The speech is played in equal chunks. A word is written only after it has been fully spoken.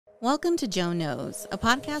Welcome to Joe Knows, a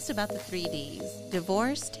podcast about the 3Ds,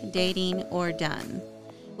 divorced, dating, or done.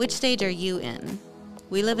 Which stage are you in?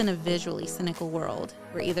 We live in a visually cynical world.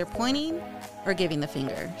 We're either pointing or giving the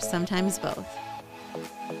finger, sometimes both.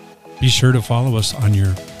 Be sure to follow us on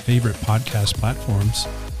your favorite podcast platforms.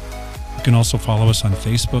 You can also follow us on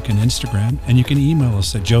Facebook and Instagram, and you can email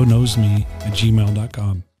us at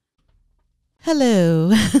joeknowsme@gmail.com.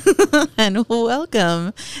 Hello, and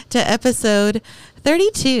welcome to episode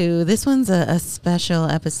 32. This one's a special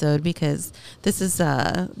episode because this is,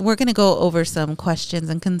 we're going to go over some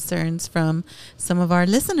questions and concerns from some of our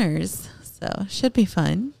listeners. So, should be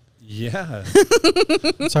fun. Yeah.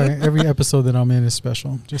 Sorry, every episode that I'm in is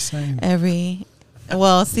special. Just saying.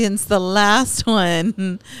 Well, since the last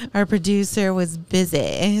one, our producer was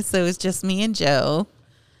busy, so it was just me and Joe.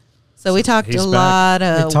 So we talked a lot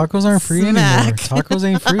of tacos aren't free smack. anymore. Tacos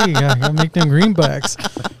ain't free. I gotta make them greenbacks.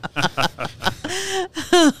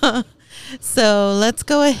 So let's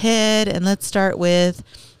go ahead and let's start with,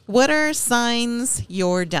 what are signs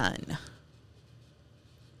you're done?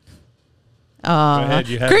 Ahead,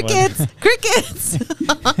 you had crickets, crickets.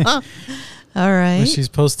 All right. When she's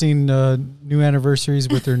posting new anniversaries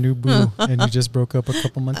with her new boo, and you just broke up a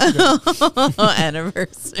couple months ago.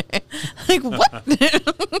 Anniversary. Like, what?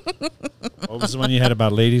 What was the one you had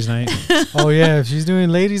about ladies' night? Oh, yeah. If she's doing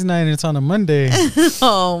ladies' night and it's on a Monday.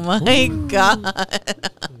 Oh, my God.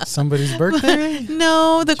 Somebody's birthday?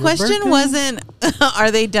 No, the It's your question birthday? wasn't,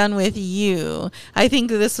 are they done with you? I think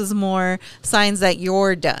this was more signs that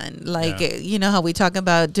you're done. Like, you know how we talk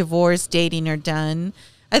about divorce, dating, or done?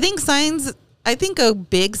 I think a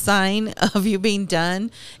big sign of you being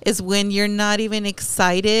done is when you're not even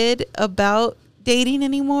excited about dating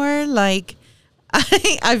anymore. Like,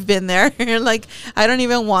 I've been there. Like, I don't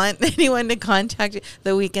even want anyone to contact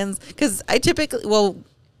the weekends, because I typically,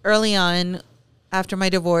 early on after my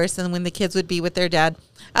divorce and when the kids would be with their dad,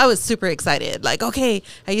 I was super excited. Like, okay,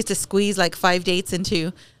 I used to squeeze like 5 dates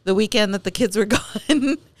into the weekend that the kids were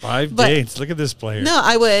gone. 5 dates. Look at this player. No,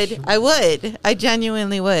 I would. I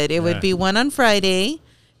genuinely would. It would be 1 on Friday,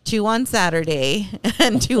 2 on Saturday,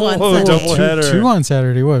 and 2 on Sunday. Double header. Two on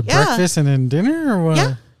Saturday. What? Yeah. Breakfast and then dinner or what?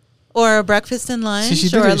 Yeah. Or a breakfast and lunch, See, she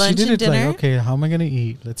or did a it. lunch She did and it dinner. like, okay, how am I going to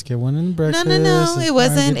eat? Let's get one in breakfast. No. Let's It try and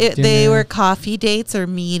wasn't. get They dinner. were coffee dates or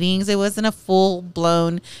meetings. It wasn't a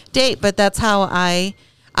full-blown date, but that's how I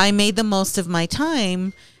made the most of my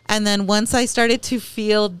time. And then once I started to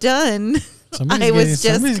feel done, I was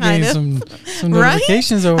just kind of some right?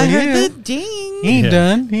 notifications over I here. heard the ding. He ain't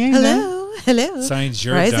done. He ain't done. Hello. Signs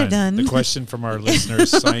you're Rise done. are done. The question from our listeners,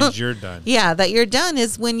 signs you're done. Yeah, that you're done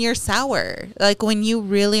is when you're sour. Like when you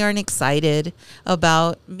really aren't excited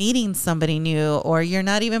about meeting somebody new, or you're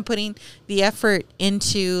not even putting the effort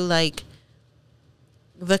into like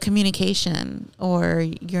the communication, or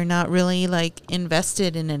you're not really like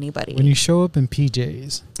invested in anybody. When you show up in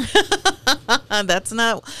PJs. That's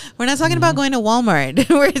not, we're not talking about going to Walmart.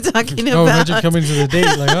 We're talking Oh, about. imagine coming to the date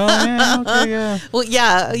like, oh, yeah, okay, yeah. Well,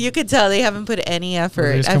 yeah, you could tell they haven't put any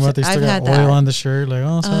effort. They just come out, they still got oil on the shirt. Like,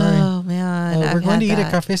 oh, sorry. Oh man, We're I've going to had eat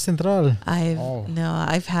that. at Café Central.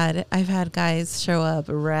 I've had guys show up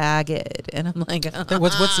ragged, and I'm like,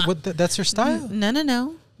 That's your style?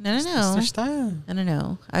 No. That's their style.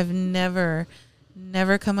 No. I've never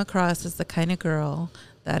come across as the kind of girl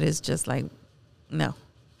that is just like, no.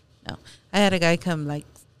 I had a guy come like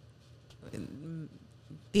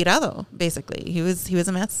tirado, basically. He was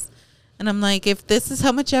a mess, and I'm like, if this is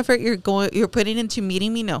how much effort you're putting into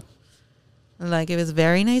meeting me, no. Like, it was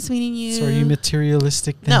very nice meeting you. So are you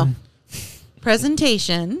materialistic then? No.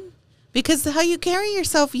 Presentation. Because how you carry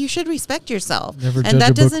yourself, you should respect yourself. Never and judge that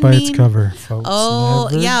a book doesn't by mean, its cover, folks. Oh,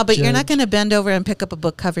 Never yeah, but you're not judge. going to bend over and pick up a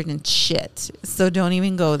book covered in shit. So don't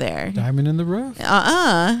even go there. Diamond in the rough.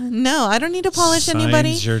 No, I don't need to polish Signs anybody.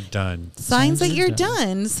 you're done. Signs that you're you're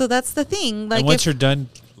done. So that's the thing. Like, And once you're done,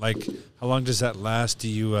 like, how long does that last? Do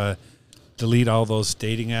you delete all those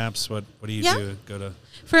dating apps? What do you do? Go to...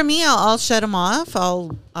 For me, I'll shut them off.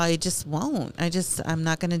 I just won't. I'm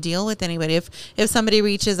not going to deal with anybody. If somebody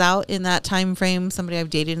reaches out in that time frame, somebody I've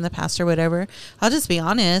dated in the past or whatever, I'll just be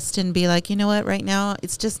honest and be like, you know what, right now,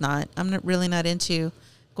 it's just not. I'm really not into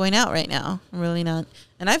going out right now. I'm really not.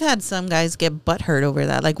 And I've had some guys get butthurt over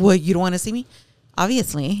that. Like, what, you don't want to see me?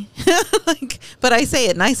 Obviously. But I say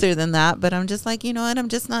it nicer than that. But I'm just like, you know what, I'm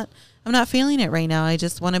not feeling it right now. I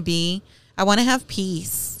just want to I want to have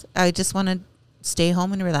peace. I just want to stay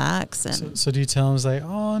home and relax. And So do you tell him, like,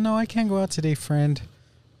 oh, no, I can't go out today, friend?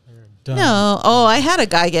 Done. No. Oh, I had a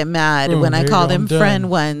guy get mad Boom, when I there you called go, him I'm done. friend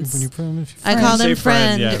once. When you put him in I friend. called him Say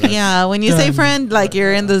friend, friend. yeah, When you say Done. friend, like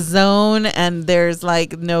you're in the zone and there's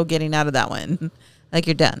like no getting out of that one. like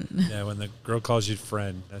you're done. Yeah, when the girl calls you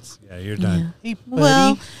friend, you're done. Hey, buddy.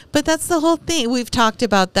 Well, but that's the whole thing. We've talked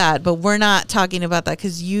about that, but we're not talking about that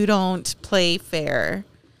because you don't play fair.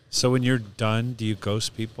 So when you're done, do you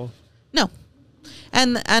ghost people? No.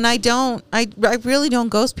 And I don't, I really don't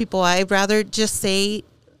ghost people. I'd rather just say,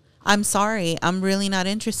 I'm sorry. I'm really not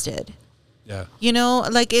interested. Yeah. You know,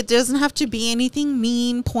 like it doesn't have to be anything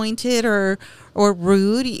mean, pointed or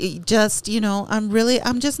rude. Just, you know,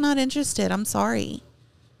 I'm just not interested. I'm sorry.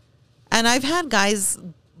 And I've had guys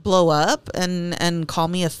blow up and call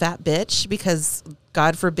me a fat bitch because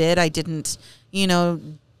God forbid I didn't, you know,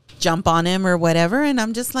 jump on him or whatever. And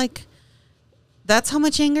I'm just like, that's how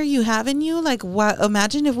much anger you have in you. Like, what?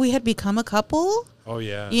 Imagine if we had become a couple. Oh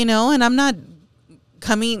yeah. You know, and I'm not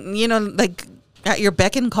coming, you know, like at your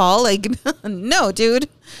beck and call. Like, no, dude.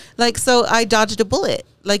 Like, so I dodged a bullet.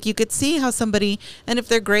 Like, you could see how somebody, and if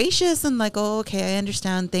they're gracious and like, oh, okay, I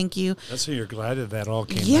understand, thank you. That's why you're glad that all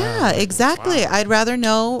came out. Yeah, Like, exactly. wow. I'd rather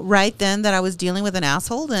know right then that I was dealing with an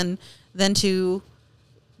asshole than to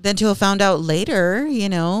have found out later, you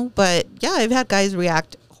know. But yeah, I've had guys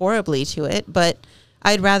react horribly to it, but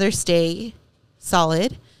I'd rather stay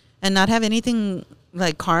solid and not have anything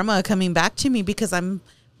like karma coming back to me because I'm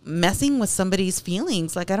messing with somebody's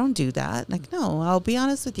feelings. Like, I don't do that. Like, no, I'll be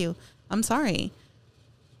honest with you. I'm sorry.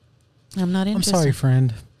 I'm not I'm interested. sorry,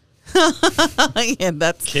 friend. Yeah,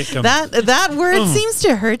 that's Kick 'em. that word seems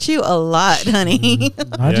to hurt you a lot, honey.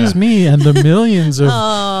 Not just me and the millions of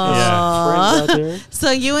Aw. friends out there.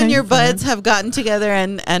 So you and Hey, your friend. buds have gotten together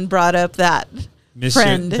and brought up that Miss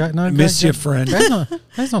friend. You, miss you, friend.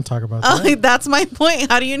 Guys don't talk about Oh, that. that's my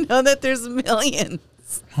point. How do you know that there's millions?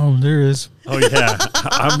 Oh, there is. Oh yeah,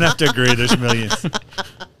 I'm gonna have to agree. There's millions.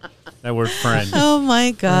 That word friend. Oh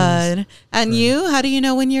my God. And you, how do you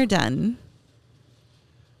know when you're done?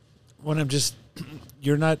 When I'm just,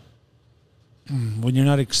 you're not. When you're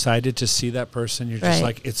not excited to see that person, you're just Right.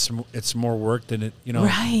 like it's more work than it. You know.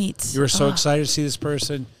 Right. You were so Oh. excited to see this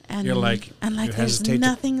person. And- you're like, and like you there's hesitate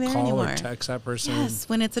nothing to there call anymore. or text that person. Yes,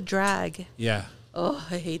 when it's a drag. Yeah. Oh,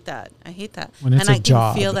 I hate that. I hate that. When it's and a I can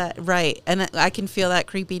job. feel that, right. And I can feel that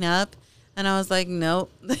creeping up. And I was like, nope,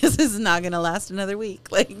 this is not going to last another week.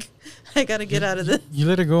 Like, I got to get out of this. You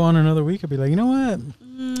let it go on another week, I'll be like, you know what?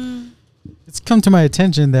 Mm. It's come to my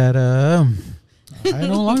attention that I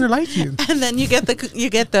no longer like you. And then you get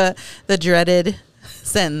the dreaded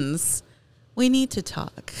sentence. We need to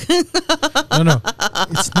talk. No,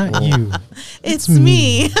 it's not you. It's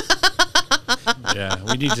me. Yeah.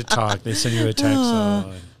 We need to talk. They send you a text.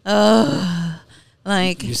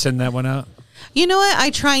 Like, You send that one out. you know what? I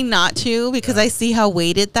try not to because I see how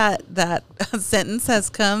weighted that sentence has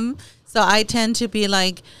come. So I tend to be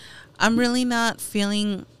like, I'm really not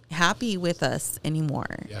feeling happy with us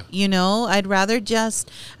anymore. Yeah. You know, I'd rather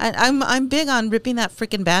just, I'm big on ripping that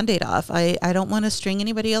freaking Band-Aid off. I don't want to string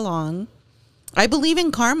anybody along. I believe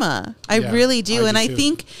in karma. I Yeah, really do. I And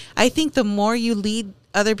do I think the more you lead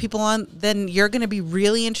other people on, then you're going to be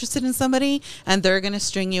really interested in somebody and they're going to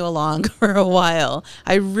string you along for a while.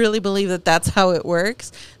 I really believe that that's how it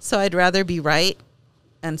works. So I'd rather be right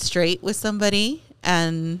and straight with somebody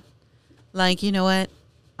and like, you know what?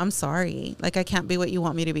 I'm sorry. Like, I can't be what you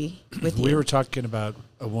want me to be with you. We were talking about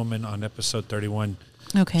a woman on episode 31.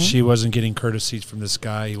 Okay. She wasn't getting courtesies from this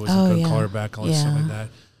guy. He wasn't Oh, going to yeah. call her back, all this stuff Yeah. like that.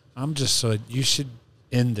 I'm just so you should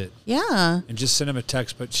end it Yeah. and just send him a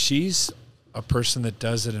text. But she's a person that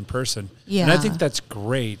does it in person. Yeah. And I think that's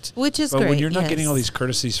great. Which is but great. when you're not getting yes. all these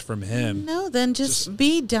courtesies from him, No, then just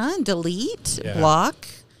be done. Delete, Yeah. block.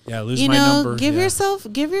 yeah, lose You my know, number. give yeah. yourself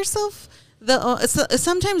the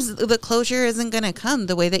sometimes the closure isn't going to come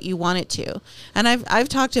the way that you want it to. And I've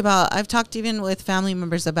talked even with family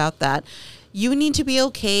members about that. You need to be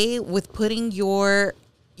okay with putting your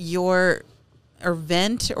or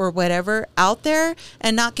vent or whatever out there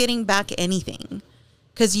and not getting back anything.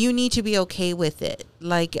 Because you need to be okay with it.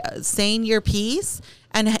 Like saying your piece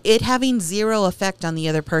and it having zero effect on the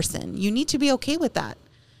other person. You need to be okay with that.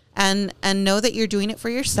 And know that you're doing it for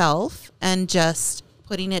yourself and just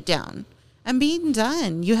putting it down and being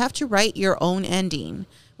done. You have to write your own ending,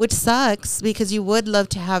 which sucks because you would love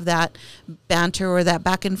to have that banter or that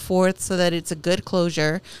back and forth so that it's a good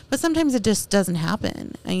closure. But sometimes it just doesn't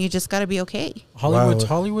happen and you just got to be okay.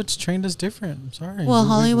 Hollywood's trained us different. I'm sorry. Well,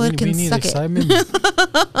 Hollywood can need suck it. excitement.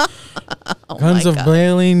 Oh Guns my of God.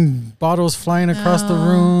 blailing, bottles flying across the No.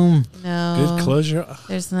 room. No. No. Good closure.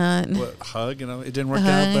 There's not. What, hug, it didn't work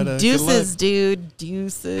out, but deuces, dude.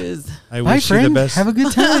 Deuces. I Bye, wish you the friend. best. Have a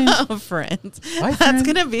good time. Friends. Bye, That's friend.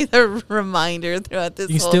 gonna be the reminder throughout this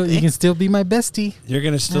You whole still, thing. you can still be my bestie. You're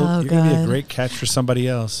gonna Oh, you're gonna be a God. great catch for somebody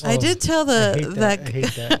else. I did tell I hate that. I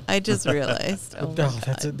hate that. I just realized. Oh, my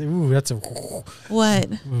That's a. God. Ooh, that's a. What?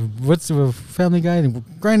 What's the Family Guy?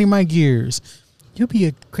 Grinding my gears. You'll be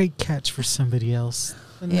a great catch for somebody else.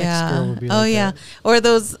 The next girl will be Oh like yeah.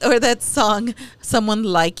 that. Or that song, "Someone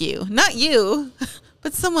Like You," not you,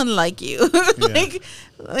 but someone like you.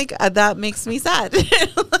 That makes me sad.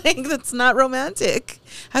 Like that's not romantic.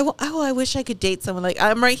 I wish I could date someone like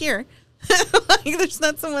I'm right here. Like there's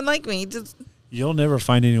not someone like me. Just You'll never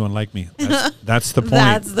find anyone like me. That's the point.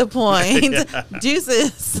 that's the point.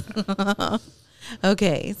 Deuces.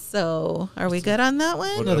 Okay, so are we good on that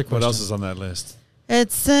one? Another what else question. is on that list?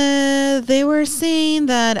 It's they were saying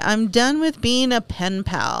that I'm done with being a pen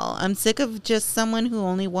pal. I'm sick of just someone who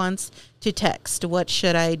only wants to text. What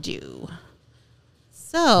should I do?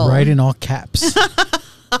 So Write in all caps.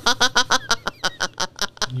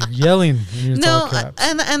 You're yelling. And it's all no, caps.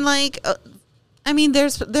 and like, I mean,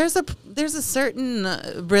 there's a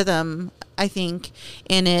certain rhythm I think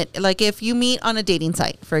in it. Like if you meet on a dating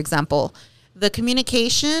site, for example. The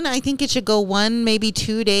communication, I think it should go 1, maybe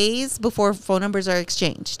 2 days before phone numbers are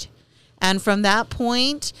exchanged. And from that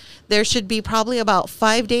point, there should be probably about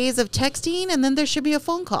 5 days of texting, and then there should be a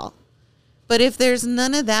phone call. But if there's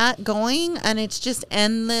none of that going and it's just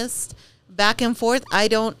endless back and forth, I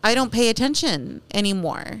don't pay attention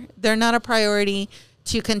anymore. They're not a priority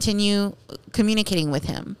to continue communicating with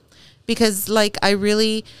him. Because like I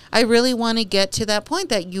really want to get to that point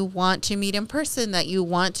that you want to meet in person, that you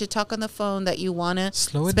want to talk on the phone, that you want to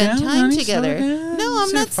spend time honey, together. slow it down. No, I'm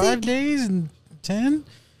Say not 5 saying days and 10.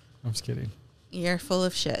 I'm just kidding. you're full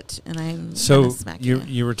of shit, and I'm So gonna smack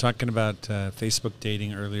you were talking about Facebook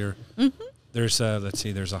dating earlier. Mm-hmm. There's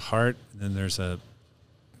there's a heart, and then there's a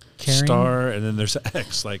Caring. star, and then there's an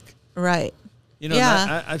X. Like right.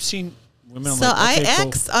 yeah, I've seen women. I'm So like, okay, I cool.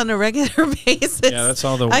 X on a regular basis. Yeah, that's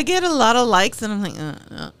all the. I get a lot of likes, and I'm like,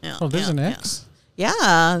 yeah. Oh, there's yeah, an yeah. X?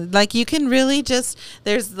 Yeah, like you can really just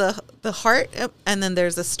there's the heart and then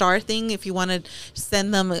there's a star thing if you want to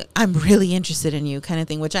send them I'm really interested in you kind of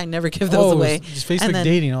thing, which I never give those away. Just Facebook And then-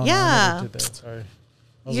 dating. Oh, yeah. no, I never did that. Sorry. I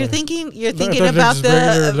was You're like- thinking I thought about just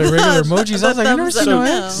the regular emojis. I was like, I never thumbs seen up.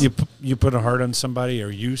 no X. you put a heart on somebody.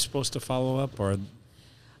 Are you supposed to follow up, or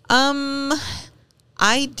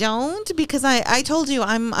I don't, because I told you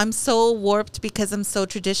I'm so warped because I'm so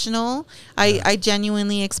traditional. I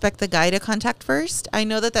genuinely expect the guy to contact first. I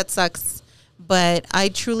know that sucks, but I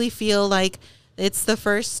truly feel like it's the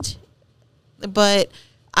first. But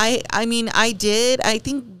I mean I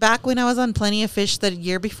think back when I was on Plenty of Fish the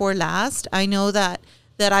year before last, I know that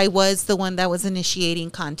I was the one that was initiating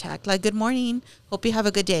contact. Like, good morning, hope you have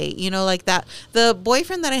a good day. You know, like that. The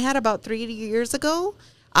boyfriend that I had about 3 years ago,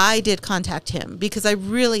 I did contact him because I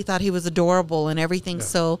really thought he was adorable and everything. Yeah.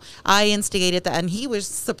 So I instigated that, and he was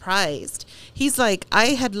surprised. He's like, I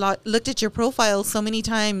had looked at your profile so many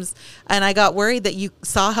times, and I got worried that you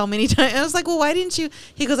saw how many times. I was like, well, why didn't you?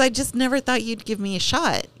 He goes, I just never thought you'd give me a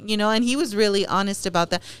shot, you know. And he was really honest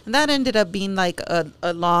about that, and that ended up being like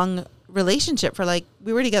a long relationship for like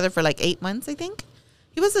we were together for like 8 months, I think.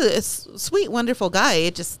 He was a sweet, wonderful guy.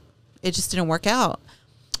 It just didn't work out.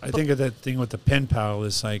 I think of that thing with the pen pal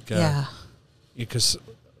is like, because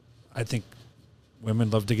I think women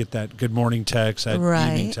love to get that good morning text, that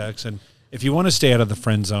evening text, and if you want to stay out of the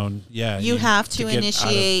friend zone, you have to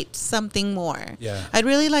initiate something more. Yeah, I'd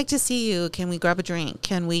really like to see you. Can we grab a drink?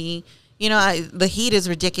 Can we? You know, the heat is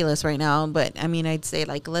ridiculous right now, but I mean, I'd say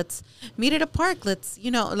like, let's meet at a park. Let's,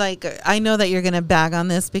 you know, like, I know that you're going to bag on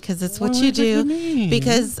this because it's what you do.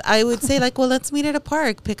 Because I would say like, well, let's meet at a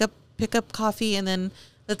park, pick up coffee, and then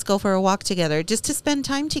let's go for a walk together just to spend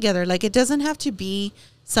time together. Like, it doesn't have to be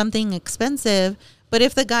something expensive, but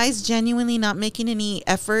if the guy's genuinely not making any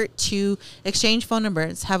effort to exchange phone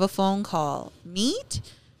numbers, have a phone call, meet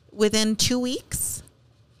within 2 weeks,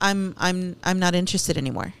 I'm not interested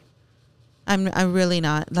anymore. I'm really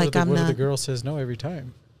not. Like, I'm not. What if the girl says no every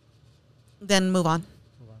time? Then move on.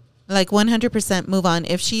 Like 100% move on.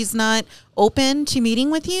 If she's not open to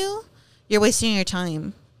meeting with you, you're wasting your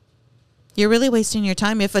time. You're really wasting your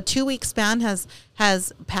time. If a 2-week span has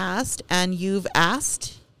passed and you've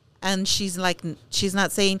asked and she's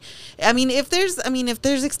not saying, if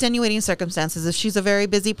there's extenuating circumstances, if she's a very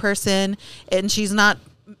busy person and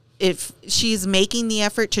if she's making the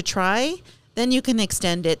effort to try, then you can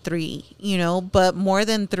extend it 3, you know, but more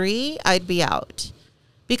than 3, I'd be out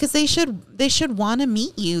because they should want to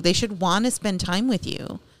meet you. They should want to spend time with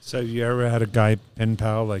you. So you ever had a guy pen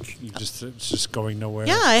pal like it's just going nowhere?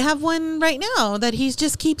 Yeah, I have one right now that he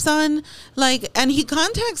just keeps on and he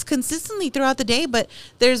contacts consistently throughout the day, but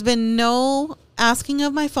there's been no asking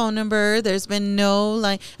of my phone number. There's been no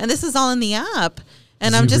and this is all in the app.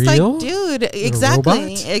 And I'm just real? like, dude,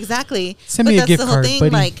 Robot? exactly. Send me a gift the whole card, thing,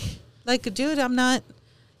 buddy. dude,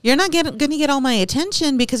 you're not going to get all my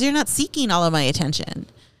attention because you're not seeking all of my attention,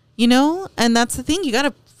 And that's the thing. You got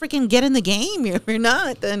to freaking get in the game. If you're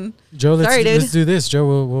not, then Joe, sorry, dude. let's do this.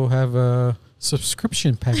 Joe, we'll have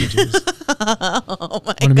subscription packages. Oh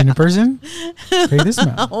my Want to meet in person? Pay this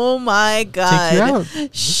amount. Oh my God. Take you out.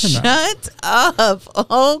 Listen Shut up.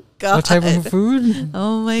 Oh God. What type of food?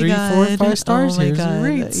 Oh my 3, God. 4, 5 stars. Oh my Here's your God.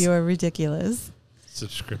 rates. You are ridiculous.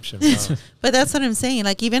 Subscription. Wow. But that's what I'm saying.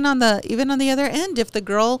 Even on the other end, if the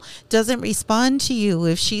girl doesn't respond to you,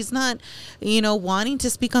 if she's not, wanting to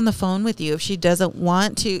speak on the phone with you, if she doesn't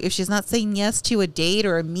want to, if she's not saying yes to a date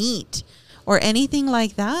or a meet or anything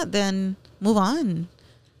like that, then move on.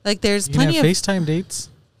 There's You plenty can of have FaceTime dates.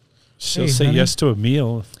 She'll Hey, say honey. yes to a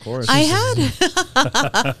meal, of course. I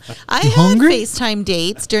had hungry? FaceTime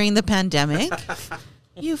dates during the pandemic.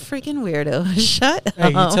 You freaking weirdo. Shut Hey,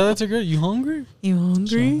 you up. tell that to a girl, you hungry? You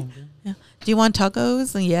hungry? Yeah. Do you want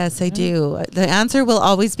tacos? Yes, I do. The answer will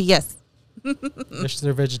always be yes. If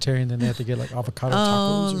they're vegetarian, then they have to get avocado Oh,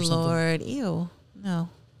 tacos or something. Lord. Ew. No,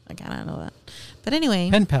 I cannot know that. But anyway.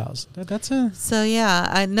 Pen pals. That's a... So,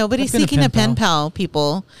 yeah, nobody's I've been a seeking a pen pen pal,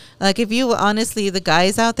 people. If you, honestly, the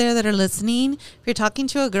guys out there that are listening, if you're talking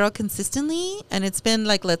to a girl consistently and it's been,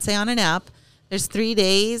 let's say on an app, there's 3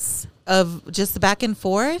 days of just the back and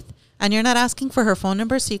forth, and you're not asking for her phone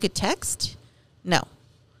number so you could text? No.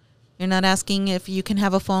 You're not asking if you can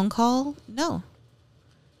have a phone call? No.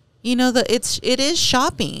 It is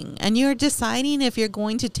shopping, and you're deciding if you're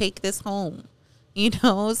going to take this home.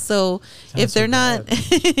 So if they're not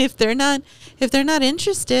if they're not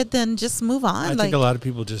interested, then just move on. I think a lot of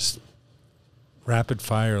people just rapid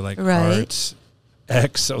fire Right. hearts,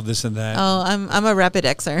 X, this and that. Oh, I'm a rapid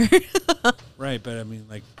Xer. Right, but I mean,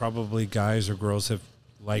 probably guys or girls have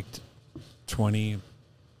liked 20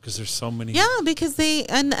 because there's so many. Yeah, because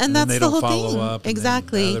and then that's they the don't whole follow thing. up, and then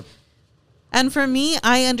Exactly. the other- And for me,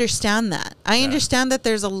 I understand that. I understand that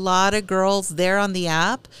there's a lot of girls there on the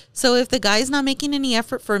app. So if the guy's not making any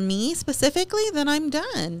effort for me specifically, then I'm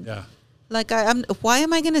done. Yeah. Why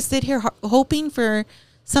am I going to sit here hoping for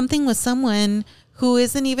something with someone who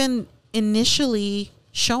isn't even initially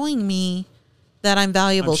showing me that I'm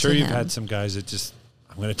valuable I'm sure to you've him? had some guys that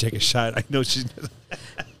I'm going to take a shot. I know she's.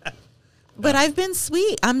 But I've been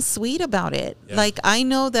sweet. I'm sweet about it. Yeah. I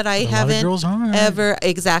know that I A lot of haven't girls are. ever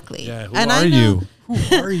exactly. Yeah, who and are I know, you?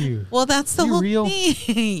 Who are you? Well, that's the You whole real?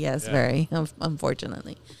 thing. Yes, Yeah. very,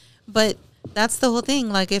 unfortunately. But that's the whole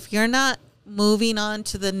thing. If you're not moving on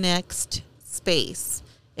to the next space,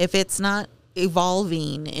 if it's not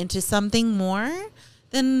evolving into something more,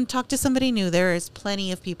 then talk to somebody new. There is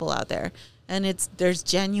plenty of people out there. And there's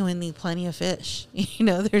genuinely plenty of fish.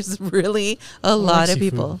 There's really a lot of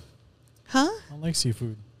seafood. people. Huh? I don't like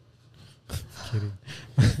seafood. Kidding.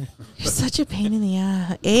 You're such a pain in the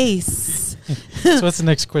ass. So what's the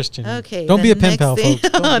next question? Okay. Don't the be a pen next pal, thing-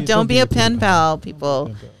 folks. Don't be a pen pal, people.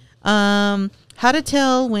 Pen pal. How to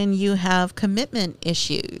tell when you have commitment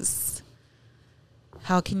issues.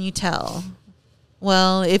 How can you tell?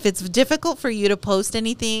 Well, if it's difficult for you to post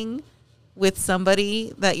anything with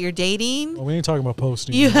somebody that you're dating, Well, we ain't talking about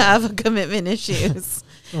posting. you have commitment issues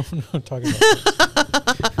No, we're not talking about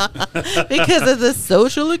that. because of the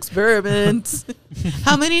social experiment.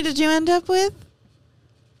 How many did you end up with?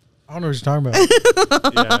 I don't know what you're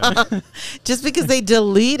talking about. Yeah. Just because they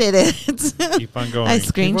deleted it. Keep on going. I Keep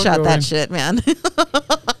on screenshot going. that shit, man.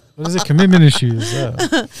 What is it? Commitment issues.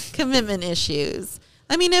 Commitment issues.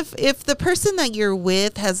 I mean, if the person that you're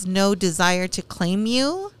with has no desire to claim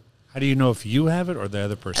you, How do you know if you have it or the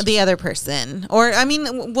other person? the other person, or I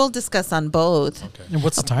mean, we'll discuss on both. Okay. And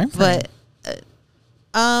what's the time frame? But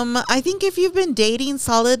I think if you've been dating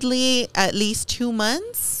solidly at least 2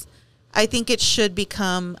 months, I think it should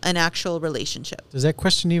become an actual relationship. Does that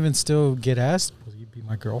question even still get asked? Will you be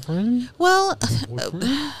my girlfriend? Well,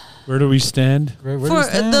 Boyfriend? Where do we stand? Where do for we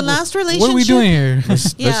stand? the last What are we relationship- doing here?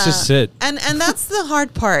 Let's just sit. And that's the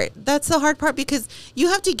hard part. That's the hard part because you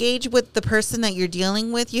have to gauge with the person that you're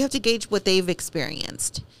dealing with. You have to gauge what they've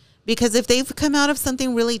experienced. Because if they've come out of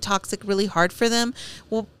something really toxic, really hard for them,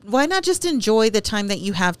 well, why not just enjoy the time that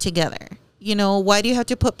you have together? Why do you have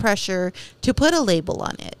to put pressure to put a label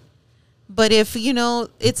on it? But if,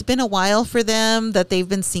 it's been a while for them, that they've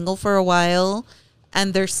been single for a while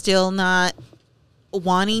and they're still not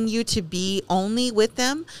wanting you to be only with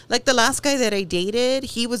them. Like the last guy that I dated,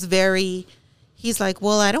 he's like,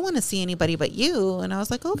 well, I don't want to see anybody but you. And I was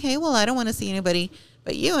like, okay, well, I don't want to see anybody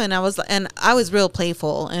but you. And I was real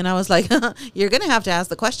playful. And I was like, you're going to have to ask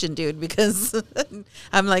the question, dude, because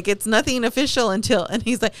I'm like, it's nothing official until, and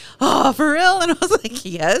he's like, oh, for real? And I was like,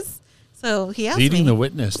 yes. So he asked Leading me. the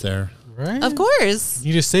witness there. Right? Of course.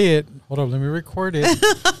 You just say it. Hold on, let me record it.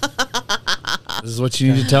 This is what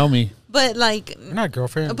you need to tell me. But like, We're not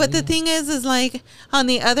girlfriend. but the thing is like on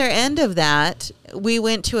the other end of that, we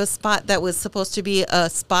went to a spot that was supposed to be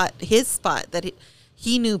his spot that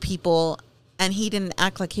he knew people, and he didn't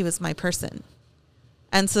act like he was my person.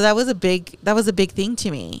 And so that was a big thing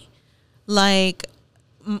to me. Like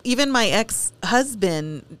even my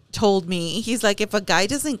ex-husband told me, he's like, if a guy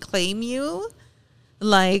doesn't claim you,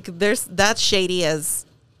 like that's shady as.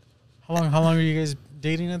 How long were you guys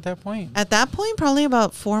dating at that point? At that point, probably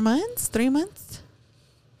about 3 months.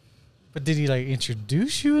 But did he like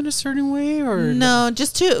introduce you in a certain way, or No,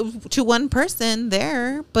 just to one person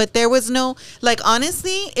there. But there was no, like,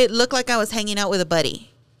 honestly, it looked like I was hanging out with a buddy.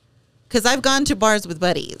 Because I've gone to bars with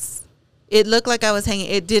buddies. It looked like I was hanging.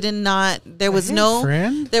 It there was no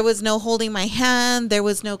friend? There was no holding my hand. There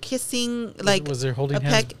was no kissing. Like, was there holding a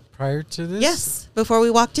hands peck? prior to this? Yes, before we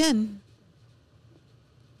walked in.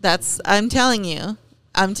 I'm telling you.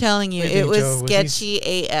 Wait, It was Joe, sketchy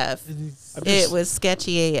AF. It was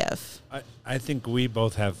sketchy AF. I think we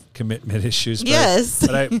both have commitment issues. But Yes.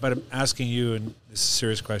 But I'm asking you, and this is a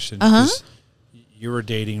serious question. Uh-huh. 'cause you were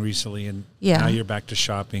dating recently, and Yeah. now you're back to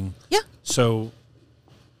shopping. Yeah. So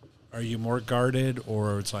are you more guarded,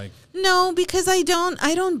 or it's like... No, because I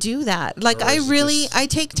don't do that. Like Or I is really, this- I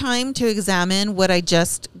take time to examine what I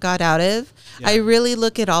just got out of. Yeah. I really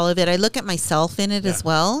look at all of it. I look at myself in it Yeah. as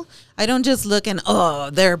well. I don't just look and,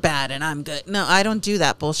 oh, they're bad and I'm good. No, I don't do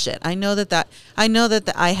that bullshit. I know that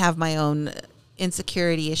I have my own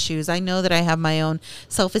insecurity issues. I know that I have my own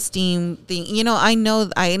self-esteem thing. You know, I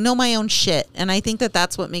know my own shit. And I think that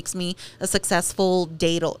that's what makes me a successful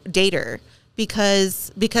dater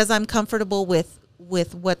because I'm comfortable with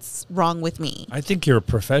what's wrong with me. I think you're a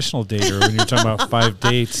professional dater when you're talking about 5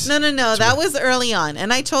 dates. No. That was early on.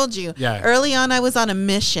 And I told you, Yeah. early on, I was on a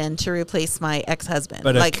mission to replace my ex-husband.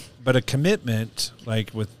 But like, a commitment,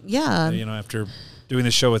 like with, yeah. after doing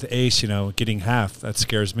the show with Ace, getting half, that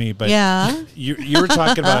scares me. But Yeah. you were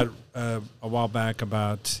talking about a while back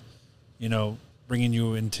about, bringing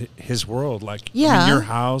you into his world, like Yeah. your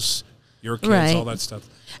house, your kids, Right. all that stuff.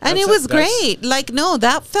 And it was great. Like, no,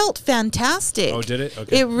 that felt fantastic. Oh, did it?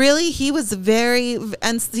 Okay. It really, he was very,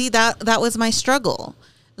 and see, that was my struggle.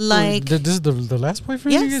 Like, this is the last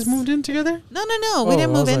boyfriend you Yes. guys moved in together? no, we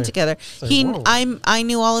didn't I move was in like- together. like, whoa. I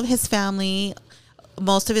knew all of his family,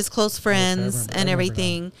 most of his close friends remember and now.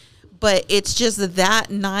 everything. But it's just that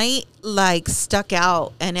night, like, stuck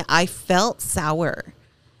out and I felt sour.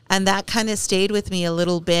 And that kind of stayed with me a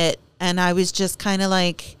little bit. And I was just kind of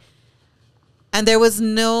like, and there was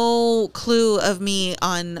no clue of me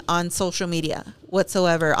on social media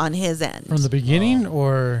whatsoever on his end. From the beginning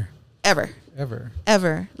or Ever.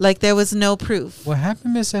 ever? Like, there was no proof. What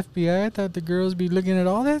happened, Miss FBI? I thought the girls be looking at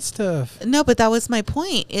all that stuff. No, but that was my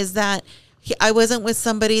point, is that I wasn't with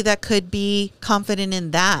somebody that could be confident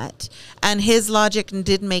in that. And his logic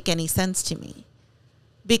didn't make any sense to me.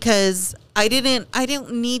 Because I didn't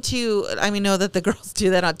need to, I mean, know that the girls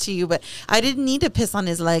do that to you, but I didn't need to piss on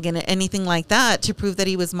his leg and anything like that to prove that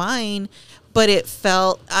he was mine. But it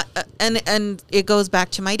felt, and it goes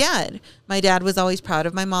back to my dad. My dad was always proud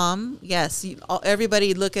of my mom. Yes,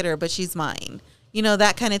 everybody look at her, but she's mine. You know,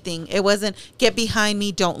 that kind of thing. It wasn't, get behind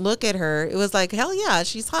me, don't look at her. It was like, hell yeah,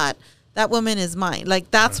 she's hot. That woman is mine.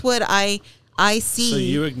 Like, that's what I see. So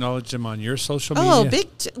you acknowledged him on your social media?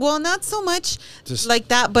 Oh, well, not so much Just- like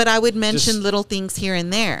that, but I would mention just- little things here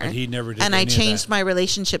and there. But he never did And I any of changed that. my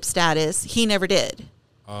relationship status. He never did.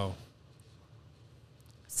 Oh.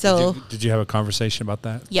 So, Did you have a conversation about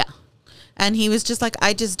that? yeah. And he was just like,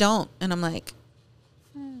 I just don't. And I'm like,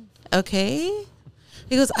 okay.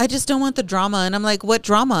 He goes, I just don't want the drama. And I'm like, what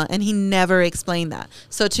drama? And he never explained that.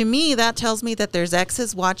 So to me, that tells me that there's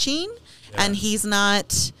exes watching and he's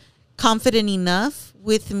not confident enough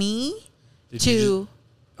with me Did to you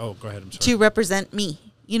Oh, go ahead. I'm sorry. to represent me.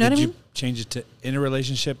 You know Did what I you mean? change it to in a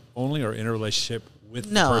relationship only, or in a relationship with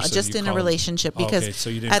the No, person just you in a call him? relationship, Oh, because okay, so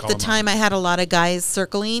you didn't at call the him time I had a lot of guys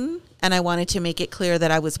circling and I wanted to make it clear that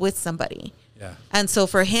I was with somebody. Yeah. And so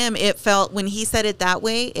for him, it felt, when he said it that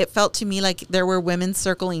way, it felt to me like there were women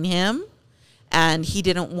circling him and he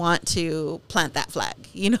didn't want to plant that flag.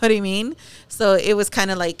 You know what I mean? So it was kind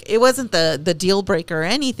of like, it wasn't the deal breaker or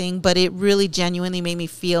anything, but it really genuinely made me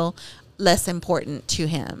feel less important to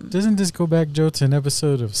him. Doesn't this go back, Joe, to an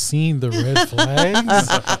episode of Seeing the Red Flags?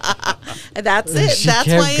 That's it. She That's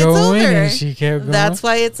kept why it's going over. and she kept going. That's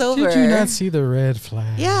why it's over. Did you not see the red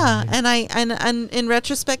flag? Yeah, and in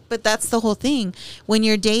retrospect, but that's the whole thing. When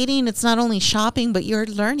you're dating, it's not only shopping, but you're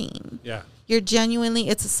learning. Yeah. You're genuinely,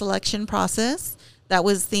 it's a selection process. That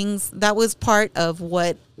was part of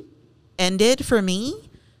what ended for me.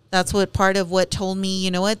 That's what part of what told me,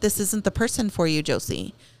 you know what, this isn't the person for you,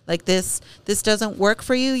 Josie. Like this doesn't work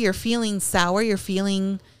for you. You're feeling sour. You're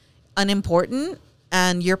feeling unimportant,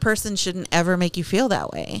 and your person shouldn't ever make you feel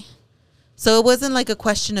that way. So it wasn't like a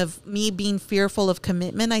question of me being fearful of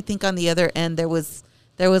commitment. I think on the other end, there was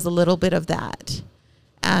a little bit of that.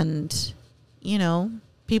 And, you know,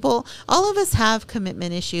 all of us have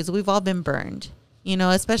commitment issues. We've all been burned, you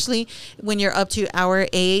know, especially when you're up to our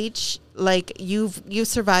age, like you've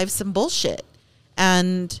survived some bullshit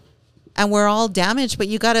and we're all damaged, but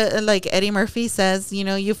you gotta, like Eddie Murphy says, you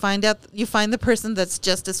know, you find the person that's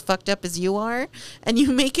just as fucked up as you are and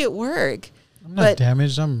you make it work. I'm not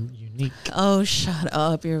damaged. I'm unique. Oh, shut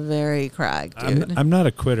up. You're very cracked, dude. I'm not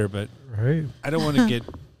a quitter, but Right. I don't want to get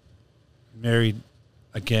married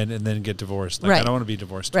again and then get divorced. Like, Right. I don't want to be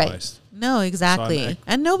divorced Right. twice. No, exactly.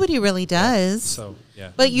 And nobody really does. So, yeah.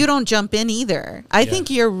 But you don't jump in either. I think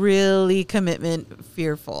you're really commitment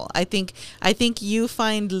fearful. I think you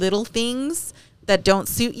find little things that don't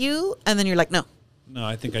suit you, and then you're like, no. No,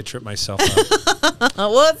 I think I tripped myself up.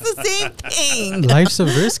 Well, it's the same thing. Life's a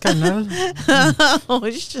risk. I'm not. Oh,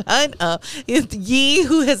 shut up. Ye,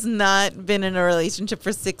 who has not been in a relationship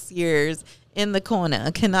for 6 years in the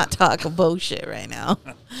corner, cannot talk bullshit right now.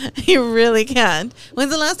 You really can't.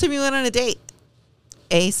 When's the last time you went on a date?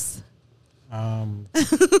 Ace.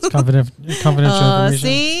 It's confidential information.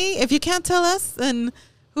 See, if you can't tell us, then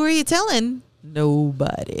who are you telling?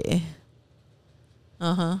 Nobody.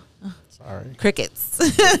 Sorry. Crickets.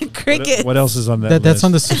 Crickets. What else is on that list? That's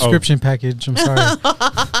on the subscription package. I'm sorry.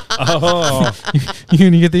 Oh. You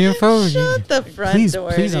gonna get the info? Shut the front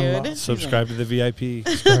door, please dude. unlock. Subscribe to the VIP.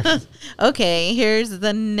 Okay, here's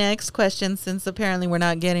the next question, since apparently we're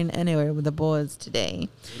not getting anywhere with the boys today.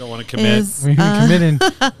 We don't want to commit. We're committing.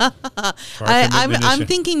 I'm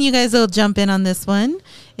thinking you guys will jump in on this one.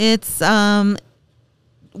 It's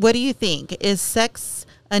what do you think? Is sex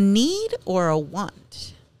a need or a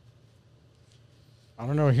want? I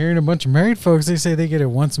don't know. Hearing a bunch of married folks, they say they get it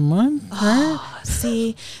once a month. Right?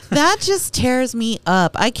 See, that just tears me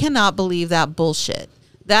up. I cannot believe that bullshit.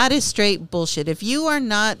 That is straight bullshit. If you are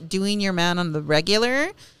not doing your man on the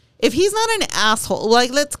regular, if he's not an asshole, like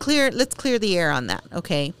let's clear the air on that.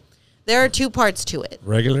 Okay, there are two parts to it.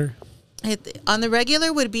 Regular? On the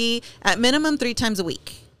regular would be at minimum 3 times a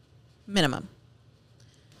week, minimum.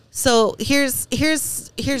 So here's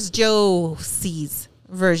Joe C's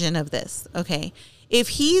version of this. Okay, if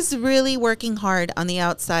he's really working hard on the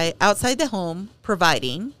outside the home,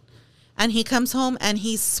 providing, and he comes home and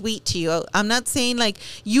he's sweet to you. I'm not saying like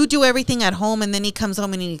you do everything at home and then he comes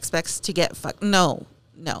home and he expects to get fucked. No,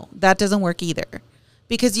 that doesn't work either.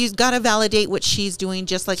 Because you've got to validate what she's doing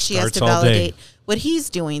just like she has to validate what he's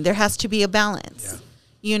doing. There has to be a balance. Yeah.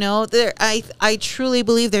 You know, I truly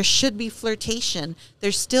believe there should be flirtation.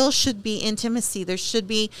 There still should be intimacy. There should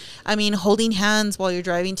be, holding hands while you're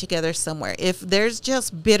driving together somewhere. If there's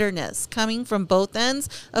just bitterness coming from both ends,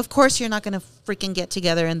 of course you're not going to freaking get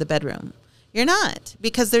together in the bedroom. You're not,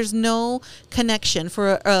 because there's no connection.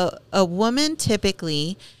 For a woman,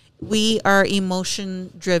 typically, we are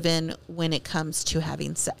emotion driven when it comes to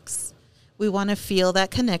having sex. We want to feel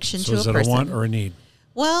that connection to a person. So is it a want or a need?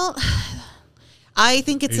 Well, I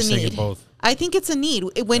think it's a need. Both? I think it's a need.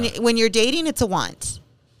 When you're dating, it's a want.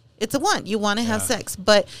 It's a want. You want to have sex.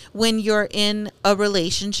 But when you're in a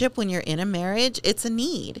relationship, when you're in a marriage, it's a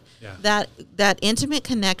need. Yeah. That intimate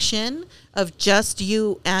connection of just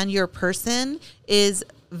you and your person is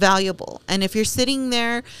valuable. And if you're sitting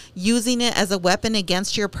there using it as a weapon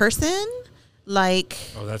against your person, like,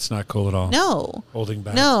 oh, that's not cool at all. No. Holding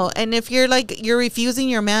back. No. And if you're refusing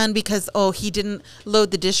your man because, he didn't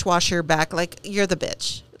load the dishwasher back, like, you're the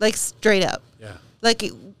bitch. Like, straight up. Yeah. Like,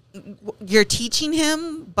 you're teaching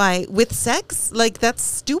him with sex? Like, that's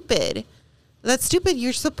stupid. That's stupid.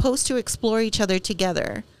 You're supposed to explore each other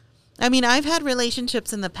together. I've had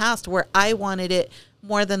relationships in the past where I wanted it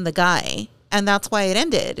more than the guy. And that's why it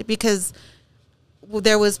ended. Because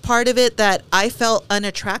there was part of it that I felt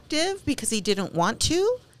unattractive because he didn't want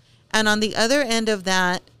to. And on the other end of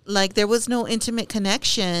that, like, there was no intimate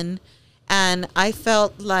connection. And I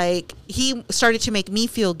felt like he started to make me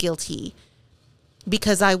feel guilty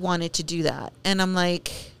because I wanted to do that. And I'm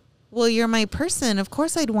like, well, you're my person. Of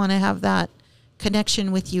course I'd want to have that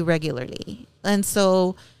connection with you regularly. And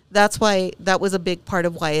so that's why that was a big part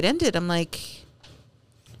of why it ended. I'm like,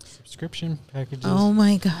 subscription packages. oh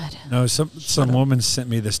my God. No, some woman sent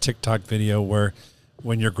me this TikTok video where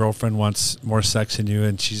when your girlfriend wants more sex than you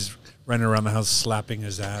and she's running around the house slapping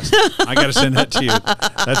his ass. I got to send that to you.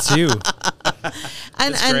 That's you.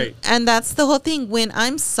 And that's the whole thing. When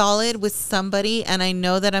I'm solid with somebody and I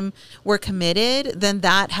know that we're committed, then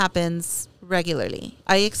that happens regularly.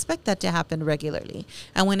 I expect that to happen regularly.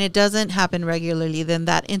 And when it doesn't happen regularly, then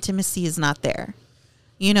that intimacy is not there.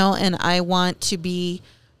 You know, and I want to be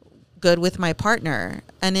good with my partner.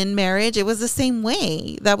 And in marriage, it was the same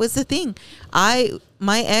way. That was the thing.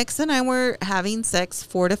 My ex and I were having sex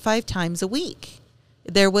 4 to 5 times a week.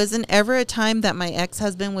 There wasn't ever a time that my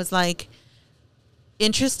ex-husband was like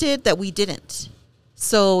interested that we didn't.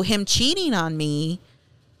 So him cheating on me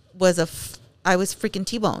was I was freaking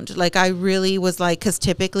T-boned. Like I really was like, because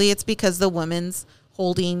typically it's because the woman's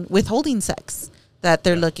withholding sex that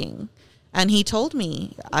they're looking. And he told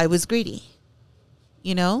me I was greedy,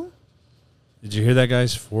 you know? Did you hear that,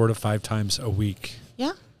 guys? 4 to 5 times a week.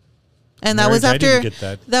 Yeah. And that was after I didn't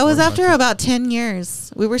get that was after about 10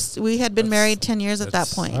 years. We had been married 10 years at that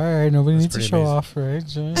point. All right, nobody needs to show off, right?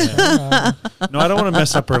 Yeah. No, I don't want to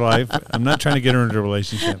mess up her life. I'm not trying to get her into a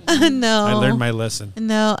relationship. No. I learned my lesson.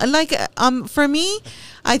 No. Like for me,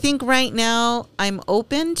 I think right now I'm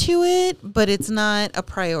open to it, but it's not a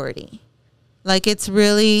priority. Like it's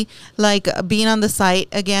really like being on the site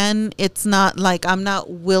again. It's not like I'm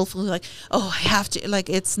not willfully like, oh, I have to. Like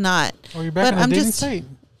it's not. Oh, you're back on the dating site.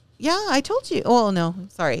 Yeah, I told you. Oh no,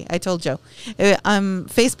 sorry, I told Joe. I'm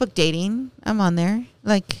Facebook dating. I'm on there.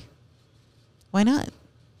 like, why not?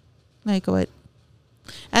 Like what?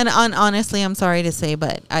 And honestly, I'm sorry to say,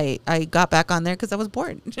 but I got back on there because I was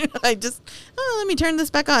bored. Let me turn this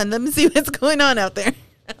back on. Let me see what's going on out there.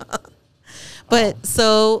 But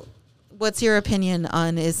so, what's your opinion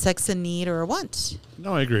on is sex a need or a want?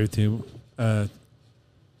 No, I agree with you.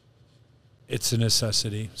 It's a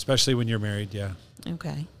necessity, especially when you're married. Yeah.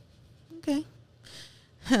 Okay.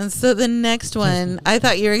 And so the next one, I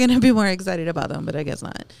thought you were going to be more excited about them, but I guess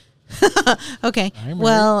not. Okay.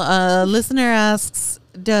 Well, listener asks,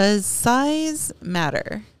 does size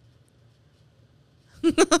matter?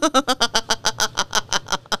 You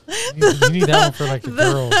need that one for like the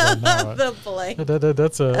girls right now. The blank.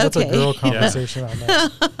 That's a girl conversation on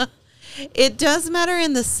that. It does matter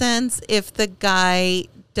in the sense if the guy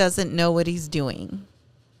doesn't know what he's doing.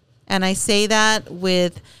 And I say that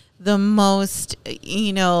with the most,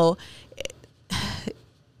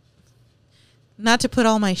 not to put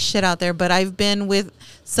all my shit out there, but I've been with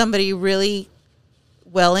somebody really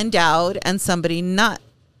well endowed and somebody not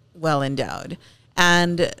well endowed.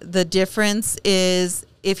 And the difference is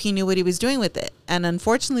if he knew what he was doing with it. And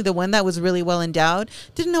unfortunately, the one that was really well endowed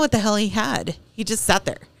didn't know what the hell he had. He just sat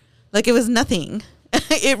there like it was nothing.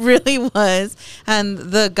 It really was. And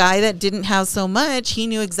the guy that didn't have so much, he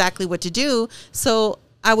knew exactly what to do. So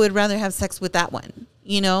I would rather have sex with that one.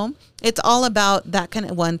 It's all about that kind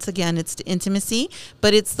of, once again, it's the intimacy,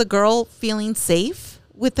 but it's the girl feeling safe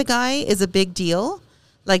with the guy is a big deal.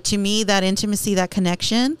 Like to me, that intimacy, that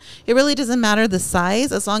connection, it really doesn't matter the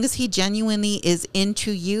size as long as he genuinely is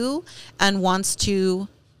into you and wants to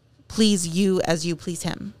please you as you please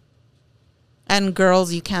him. And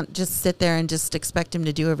girls, you can't just sit there and just expect him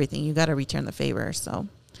to do everything. You got to return the favor. So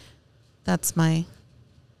that's my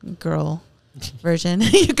girl version.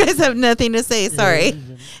 You guys have nothing to say. Sorry.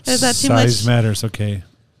 Is that too much? Size matters. Okay.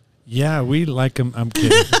 Yeah, we like them. I'm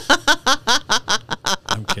kidding.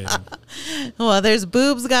 I'm kidding. Well, there's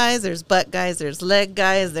boobs guys, there's butt guys, there's leg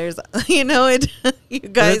guys, there's, you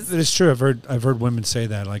guys. It's true. I've heard women say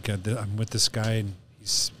that. Like, I'm with this guy and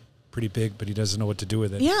he's pretty big, but he doesn't know what to do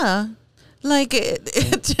with it. Yeah. Like,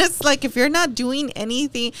 it just like if you're not doing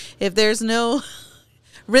anything, if there's no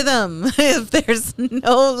rhythm, if there's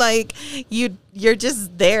no like you're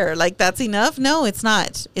just there, like that's enough. No, it's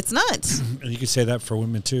not. It's not. And you can say that for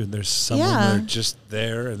women too. There's some women that are just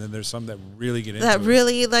there, and then there's some that really get into that.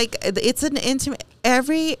 Really, like it's an intimate.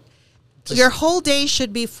 Your whole day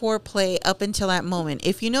should be foreplay up until that moment.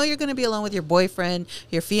 If you know you're going to be alone with your boyfriend,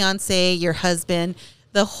 your fiance, your husband,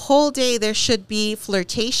 the whole day there should be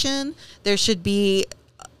flirtation. There should be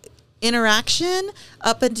interaction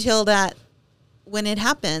up until that. When it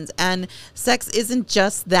happens, and sex isn't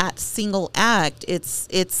just that single act.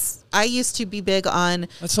 It's I used to be big on.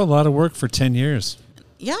 That's a lot of work for 10 years.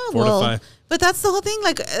 Yeah, 4 to 5. But that's the whole thing.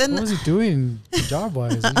 Like, what was he doing job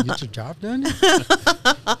wise? Did you get your job done?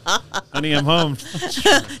 Honey, I'm home.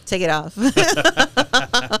 Take it off.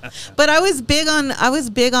 But I was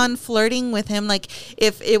big on flirting with him. Like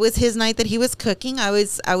if it was his night that he was cooking, I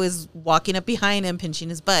was walking up behind him, pinching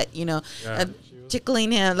his butt,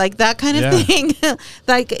 tickling him, like that kind of thing.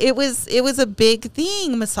 Like it was a big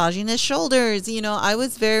thing, massaging his shoulders. I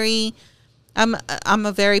was I'm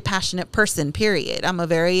a very passionate person, period. I'm a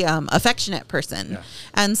very affectionate person. Yeah.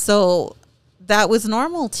 And so that was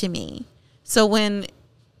normal to me. So when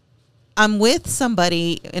I'm with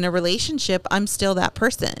somebody in a relationship, I'm still that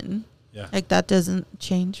person. Yeah. Like that doesn't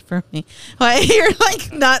change for me. You're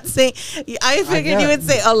like not saying. I figured you would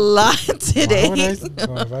say a lot today.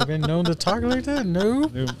 Have I been known to talk like that?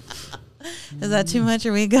 No. Is that too much?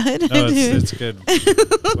 Are we good? No, it's good.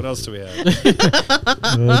 What else do we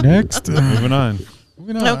have? Next. Moving on.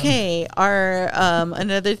 Okay.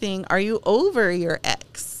 Another thing. Are you over your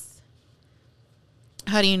ex?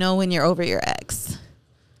 How do you know when you're over your ex?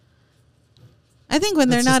 I think when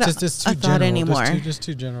they're not a thought anymore. Just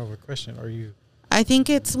too general of a question. Are you? I think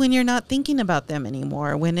it's when you're not thinking about them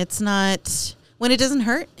anymore. When it doesn't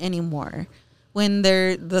hurt anymore. When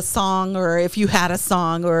they're the song, or if you had a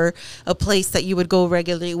song or a place that you would go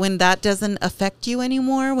regularly, when that doesn't affect you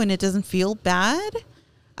anymore, when it doesn't feel bad,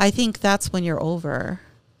 I think that's when you're over.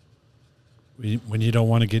 When you don't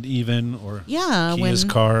want to get even, or key his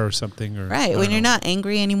car or something, or when you're not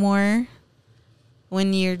angry anymore,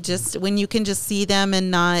 when you can just see them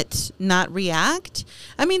and not react.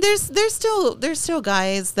 I mean, there's still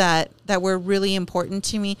guys that were really important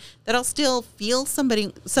to me that I'll still feel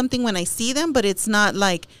something when I see them, but it's not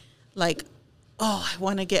like oh, I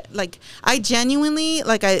want to get, like, I genuinely,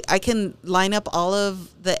 like, I can line up all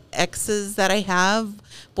of the exes that I have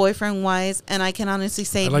boyfriend wise, and I can honestly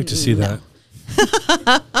say I'd like to see that.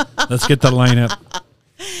 Let's get the lineup.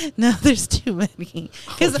 No, there's too many.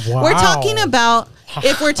 Because we're talking about,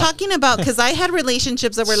 because I had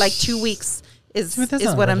relationships that were like 2 weeks is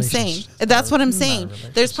what I'm saying. That's what I'm saying.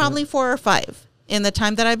 There's probably 4 or 5 in the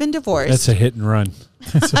time that I've been divorced. That's a hit and run.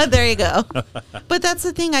 There you go. But that's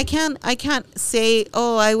the thing. I can't say,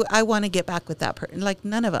 oh, I want to get back with that person. Like,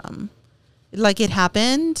 none of them. Like, it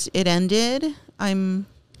happened. It ended. I'm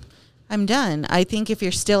done. I think if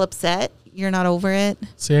you're still upset, you're not over it.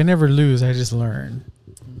 See, I never lose. I just learn.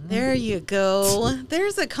 There you go.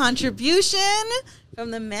 There's a contribution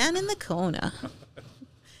from the man in the Kona.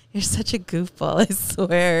 You're such a goofball, I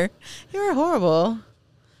swear. You were horrible.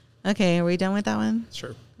 Okay, are we done with that one?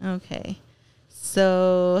 Sure. Okay.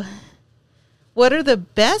 So, what are the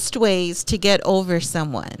best ways to get over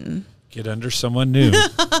someone? Get under someone new.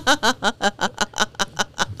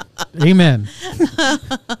 Amen.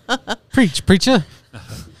 Preacher.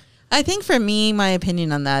 I think for me, my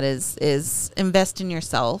opinion on that is invest in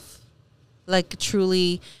yourself. Like,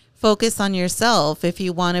 truly focus on yourself. If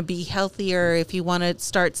you want to be healthier, if you want to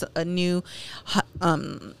start a new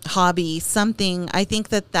hobby, something, I think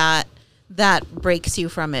that breaks you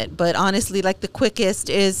from it. But honestly, like, the quickest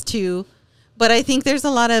is to, but I think there's a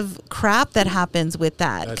lot of crap that happens with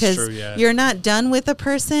that. Because you're not done with a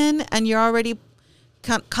person and you're already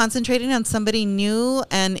concentrating on somebody new,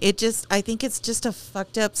 and I think it's just a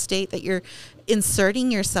fucked up state that you're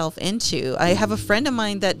inserting yourself into. I have a friend of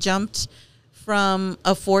mine that jumped from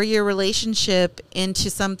a 4-year relationship into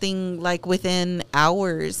something like within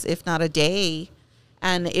hours, if not a day.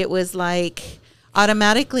 And it was like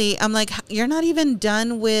automatically, I'm like, you're not even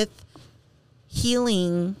done with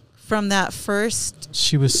healing from that first.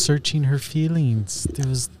 She was searching her feelings. It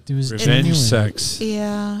was revenge genuine. sex.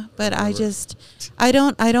 Yeah, but I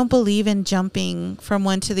don't believe in jumping from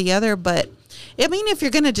one to the other. But I mean, if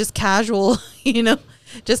you're gonna just casual,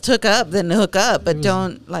 just hook up, then hook up. But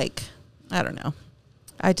don't, like, I don't know.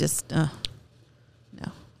 I just no.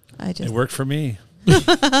 It worked for me.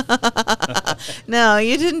 No,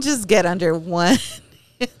 you didn't just get under one.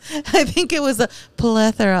 I think it was a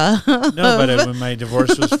plethora. No, but when my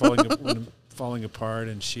divorce was falling apart,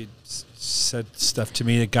 and she said stuff to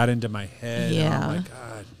me that got into my head. Yeah. Oh my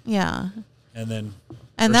God. Yeah. And then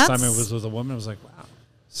first time I was with a woman, I was like, wow,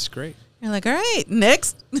 this is great. You're like, all right,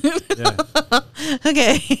 next. Yeah.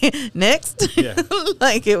 Okay, next. Yeah.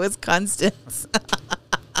 Like, it was constant.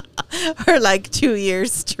 Or like 2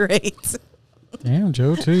 years straight. Damn,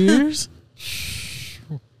 Joe, 2 years?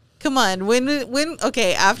 Come on.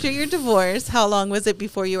 Okay, after your divorce, how long was it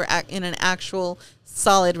before you were in an actual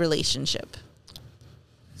solid relationship?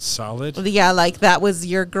 Solid? Yeah, like that was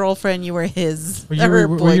your girlfriend, you were his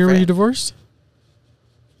boyfriend. Were you divorced?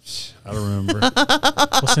 I don't remember.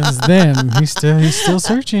 Well, since then, he's still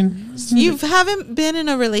searching. You haven't been in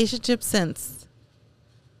a relationship since?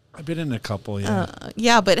 I've been in a couple, yeah.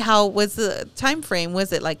 Yeah, but how was the time frame?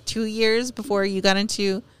 Was it like 2 years before you got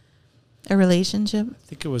into a relationship? I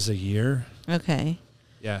think it was a year. Okay.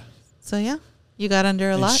 Yeah. So yeah, you got under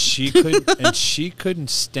a lot. She couldn't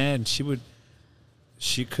stand.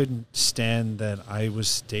 She couldn't stand that I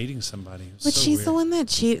was dating somebody. But so she's weird. the one that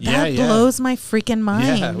cheated. Yeah, That blows my freaking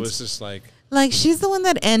mind. Yeah, it was just like she's the one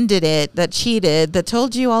that ended it, that cheated, that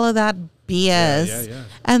told you all of that BS, yeah.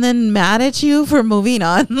 and then mad at you for moving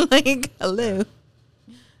on. Like, hello.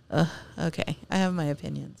 Okay, I have my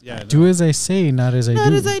opinions. Yeah, Do as I say, not as I do.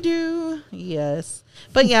 Not as I do. Yes.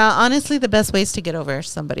 But yeah, honestly, the best ways to get over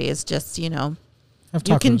somebody is just, Have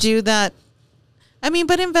you can tacos. do that. I mean,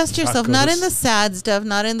 but invest yourself, not in Tacos. the sad stuff,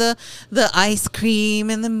 not in the ice cream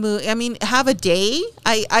and the mood. I mean, have a day.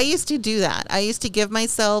 I used to do that. I used to give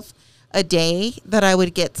myself a day that I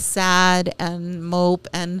would get sad and mope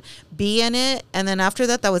and be in it. And then after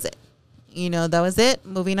that, that was it. That was it.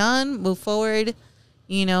 Moving on, move forward,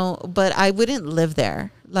 but I wouldn't live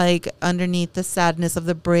there. Like underneath the sadness of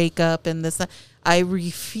the breakup and this, I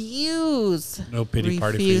refuse. no pity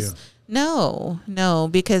party for you. No,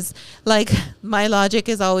 because like my logic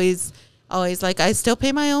is always like I still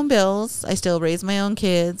pay my own bills. I still raise my own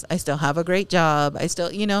kids. I still have a great job. I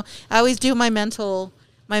still, I always do my mental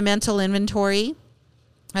inventory.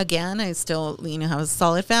 Again, I still, have a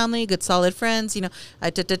solid family, good solid friends,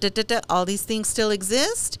 all these things still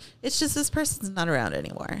exist. It's just this person's not around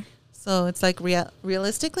anymore. So it's like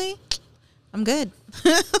realistically, I'm good.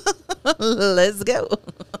 Let's go.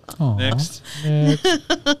 Aw. Next.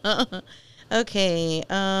 Okay.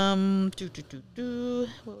 What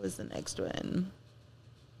was the next one?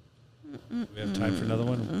 We have time for another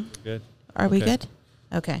one? Good. Are we Okay. good?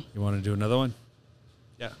 Okay. You want to do another one?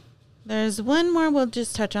 Yeah. There's one more. We'll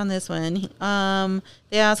just touch on this one.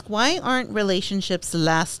 They ask, why aren't relationships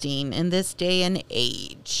lasting in this day and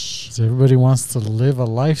age? 'Cause everybody wants to live a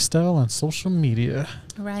lifestyle on social media.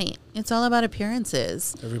 Right. It's all about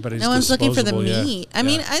appearances. Everybody's No one's looking for the disposable, meat. yeah. I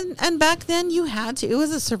mean, Yeah. and back then you had to. It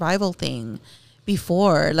was a survival thing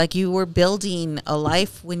before. Like you were building a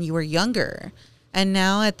life when you were younger. And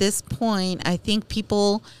now at this point, I think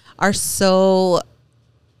people are so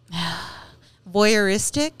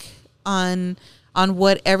voyeuristic on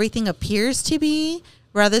what everything appears to be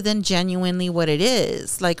rather than genuinely what it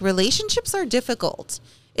is. Like relationships are difficult.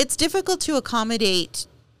 It's difficult to accommodate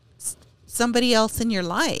somebody else in your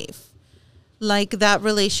life. Like that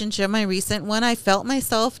relationship, my recent one, I felt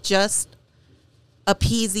myself just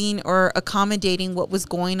appeasing or accommodating what was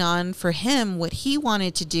going on for him, what he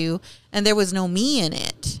wanted to do, and there was no me in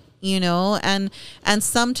it, and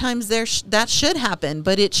sometimes that should happen,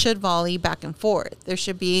 but it should volley back and forth. There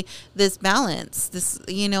should be this balance,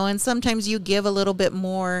 and sometimes you give a little bit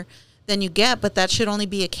more than you get, but that should only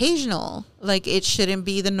be occasional. Like it shouldn't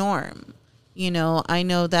be the norm. I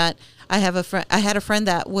know that I had a friend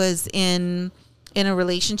that was in a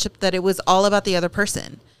relationship that it was all about the other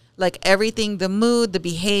person. Like everything, the mood, the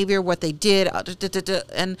behavior, what they did,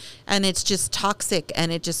 and it's just toxic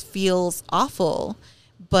and it just feels awful.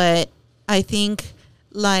 But I think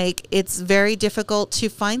like it's very difficult to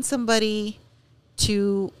find somebody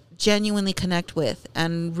to genuinely connect with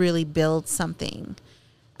and really build something.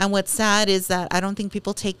 And what's sad is that I don't think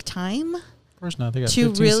people take time Of course not. They got to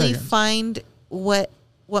 15 really seconds. find what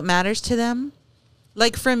matters to them.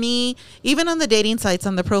 Like for me, even on the dating sites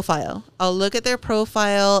on the profile, I'll look at their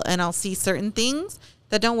profile and I'll see certain things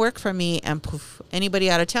that don't work for me and poof. Anybody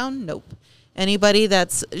out of town? Nope. Anybody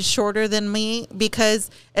that's shorter than me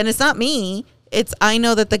and it's not me. I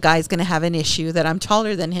know that the guy's going to have an issue that I'm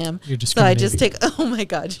taller than him. You're So I just discriminating. oh my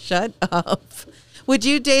God, shut up. Would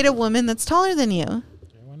you date a woman that's taller than you? Yeah,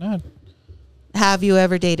 why not? Have you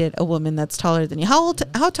ever dated a woman that's taller than you? How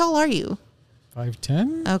tall are you?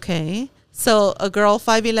 5'10"? Okay. So a girl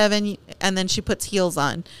 5'11" and then she puts heels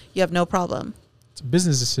on. You have no problem. It's a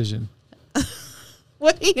business decision.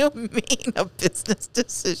 What do you mean a business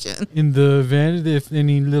decision? In the event, if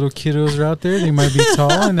any little kiddos are out there, they might be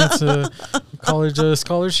tall, and that's a college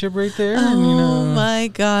scholarship right there. Oh and, my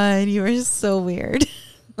God, you are so weird.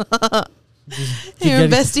 you You're gotta-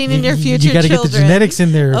 investing in your future You got to get the children. genetics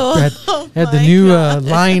in there. Oh, Add the my new God.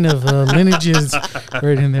 line of lineages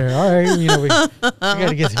right in there. All right, we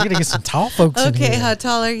gotta get some tall folks in Okay, here. how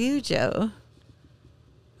tall are you, Joe?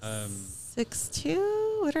 6'2".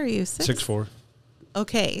 6'2"? What are you? 6'4".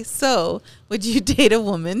 Okay, so would you date a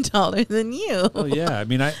woman taller than you? Oh yeah, I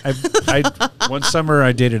mean, I one summer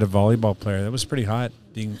I dated a volleyball player. That was pretty hot.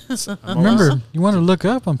 I'm Remember, you want to look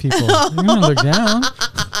up on people. You want to look down.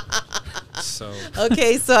 So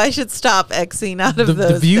Okay, so I should stop Xing out of The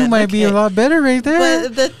those. view then. might be a Okay. lot better right there.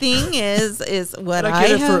 But the thing is what I I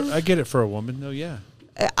get it have. I get it for a woman though. Yeah.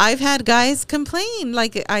 I've had guys complain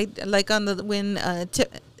like on the when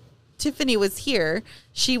Tiffany was here,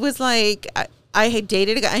 she was like I had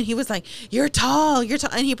dated a guy and he was like, you're tall,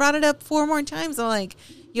 and he brought it up 4 more times. I'm like,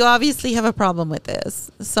 you obviously have a problem with this.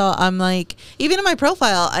 So I'm like, even in my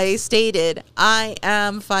profile I stated I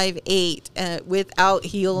am 5'8" without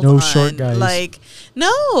heels No on. short guys. Like,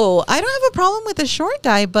 no, I don't have a problem with a short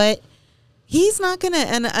guy, but he's not gonna,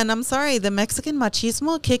 and I'm sorry, the Mexican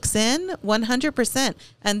machismo kicks in 100%,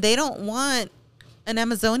 and they don't want an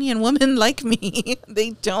Amazonian woman like me.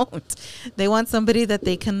 They don't. They want somebody that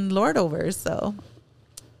they can lord over. So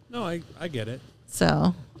No, I get it.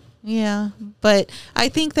 Yeah, but I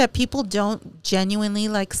think that people don't genuinely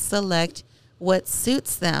like select what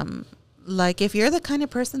suits them. Like if you're the kind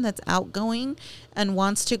of person that's outgoing and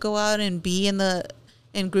wants to go out and be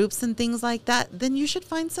in groups and things like that, then you should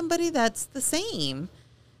find somebody that's the same.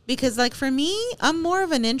 Because like for me, I'm more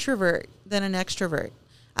of an introvert than an extrovert.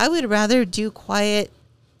 I would rather do quiet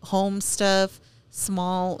home stuff,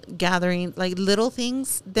 small gatherings, like little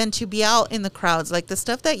things, than to be out in the crowds. Like the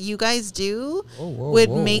stuff that you guys do would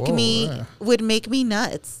make me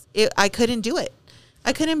nuts. I couldn't do it.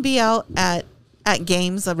 I couldn't be out at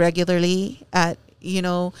games regularly, at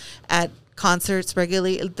concerts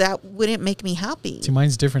regularly. That wouldn't make me happy. See,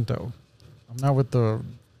 mine's different though. I'm not with the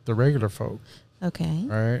regular folk. Okay.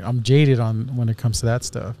 All right, I'm jaded on when it comes to that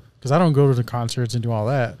stuff because I don't go to the concerts and do all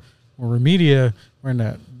that. When we're media, we're in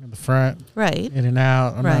the front, Right. in and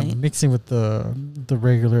out. I'm not Right. mixing with the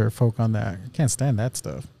regular folk on that. I can't stand that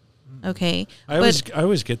stuff. Okay. I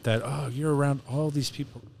always get that. Oh, you're around all these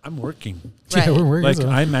people. I'm working. Right. Yeah, we're working. Like so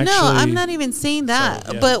I'm actually. No, I'm not even saying that.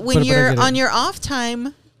 So, yeah. But when But I you're get it. on your off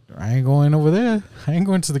time, I ain't going over there. I ain't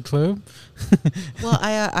going to the club. well,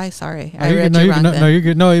 I sorry, No, I you're read good. you wrong. No, then. you're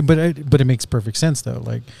good. No, but it makes perfect sense though.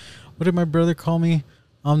 Like, what did my brother call me?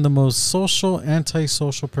 I'm the most social,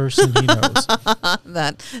 antisocial person he knows.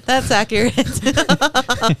 That's accurate.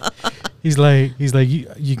 He's like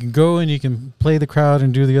you can go and you can play the crowd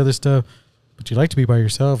and do the other stuff, but you like to be by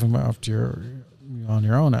yourself and after you're on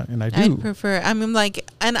your own. And I do. I'd prefer. I mean, like,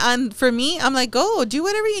 and for me, I'm like, go do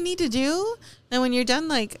whatever you need to do. And when you're done,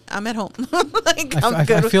 like, I'm at home. Like, I'm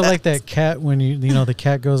good I with feel that. like that cat when the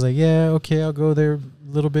cat goes like, yeah, okay, I'll go there a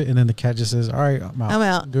little bit, and then the cat just says, all right, I'm out. I'm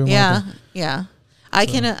out. Doing my Yeah, thing. yeah. I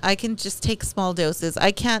can just take small doses.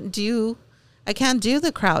 I can't do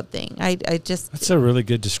the crowd thing. I just. That's a really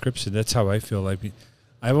good description. That's how I feel. Like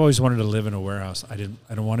I've always wanted to live in a warehouse. I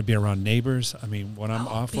don't want to be around neighbors. I mean, when I'm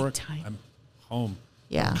off big work, time. I'm home.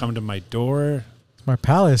 Yeah. Come to my door. It's my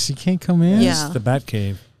palace. You can't come in. Yeah. It's the bat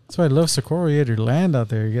cave. That's why I love Socorro. You had your land out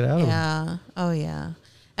there. You get out of it. Yeah. Oh, yeah.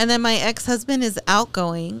 And then my ex-husband is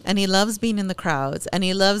outgoing, and he loves being in the crowds, and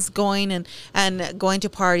he loves going and going to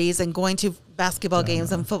parties and going to basketball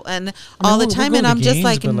games and all the we'll time. go And to I'm just games,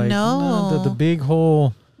 like, but, no, the big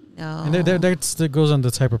whole. no. And that goes on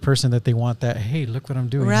the type of person that they want that, hey, look what I'm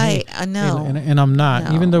doing. Right. Hey, I know. and I'm not,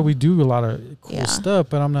 No. even though we do a lot of cool Yeah. stuff,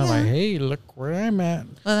 but I'm not Yeah. like, hey, look where I'm at.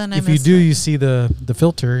 Well, then I If you miss do, it. you see the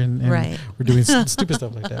filter and Right. we're doing stupid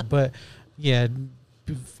stuff like that. But yeah,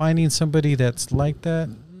 finding somebody that's like that,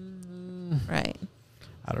 Right.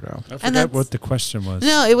 I don't know. I And forgot that's- what the question was.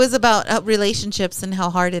 No, it was about relationships and how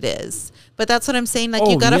hard it is. But that's what I'm saying. Like,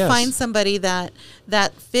 you Oh, got to yes. find somebody that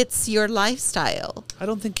fits your lifestyle. I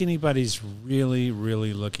don't think anybody's really,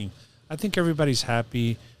 really looking. I think everybody's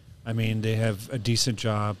happy. I mean, they have a decent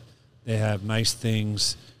job. They have nice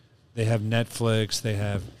things. They have Netflix. They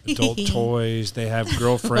have adult toys. They have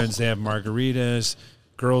girlfriends. They have margaritas,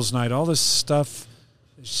 girls' night, all this stuff.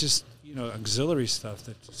 It's just, auxiliary stuff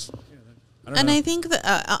that just, I don't And know. I think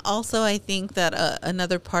that also, I think that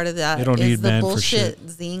another part of that They don't is need the men for bullshit shit.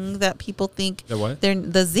 zing that people think. The what?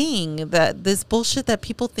 The zing, that this bullshit that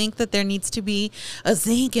people think that there needs to be a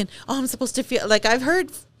zing and, I'm supposed to feel like I've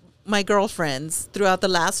heard my girlfriends throughout the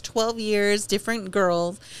last 12 years, different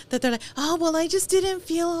girls, that they're like, oh, well, I just didn't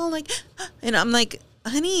feel all like, and I'm like,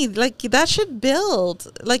 honey, like that should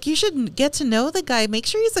build. Like you should get to know the guy, make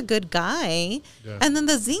sure he's a good guy, Yeah. and then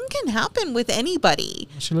the zing can happen with anybody.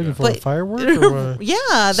 Is she looking for But- a firework or what?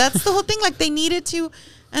 Yeah, that's the whole thing. Like they needed to,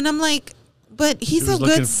 and I'm like, but he's was a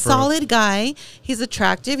looking good, for- solid guy. He's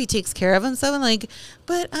attractive. He takes care of himself. And like,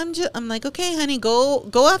 but I'm like, okay, honey, go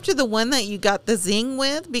after the one that you got the zing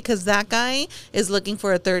with, because that guy is looking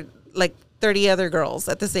for 30 other girls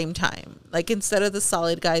at the same time. Like instead of the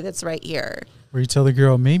solid guy that's right here. Where you tell the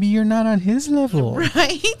girl, maybe you're not on his level.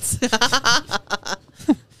 Right?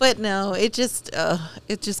 But no, it just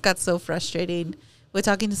got so frustrating with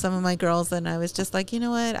talking to some of my girls, and I was just like, you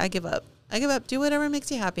know what? I give up. Do whatever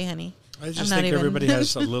makes you happy, honey. I just think everybody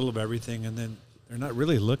has a little of everything, and then they're not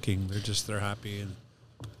really looking. They're happy. And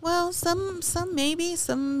well, some maybe,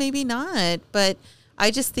 some maybe not. But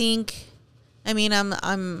I just think, I mean, I'm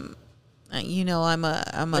a faith-based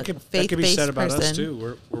person. That could be said about us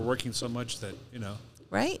too. We're working so much that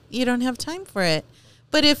right? You don't have time for it.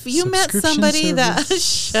 But if you met somebody that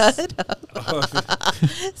shut up,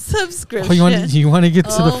 subscription. Oh, you want to get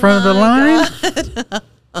to the front of the line?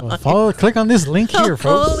 Well, click on this link here,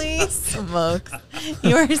 folks. Holy smokes.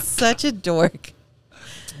 You're such a dork.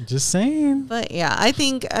 Just saying. But yeah,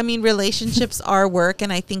 I mean, relationships are work,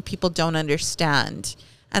 and I think people don't understand.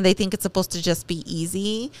 And they think it's supposed to just be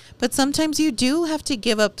easy. But sometimes you do have to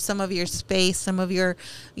give up some of your space, some of your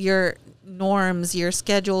norms, your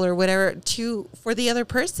schedule or whatever for the other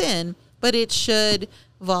person. But it should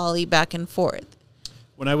volley back and forth.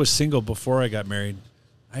 When I was single before I got married,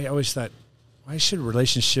 I always thought, why should a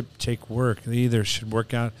relationship take work? They either should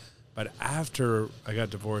work out. But after I got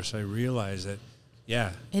divorced, I realized that,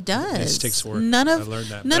 yeah, it does. It takes work. I learned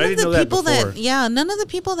that. None of the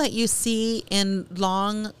people that you see in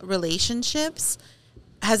long relationships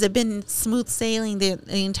has it been smooth sailing the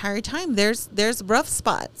entire time. There's rough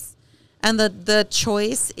spots, and the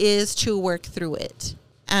choice is to work through it,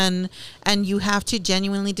 and you have to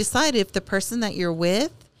genuinely decide if the person that you're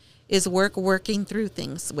with is working through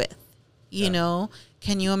things with. You know,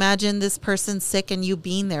 can you imagine this person sick and you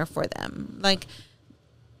being there for them? Like,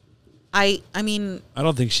 I mean, I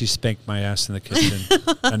don't think she spanked my ass in the kitchen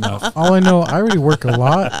enough. All I know, I already work a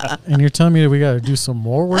lot, and you're telling me that we got to do some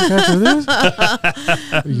more work after this?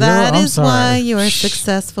 That is why you are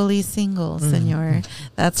successfully single, senor.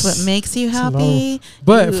 That's what makes you happy.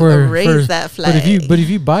 But raise that flag. But if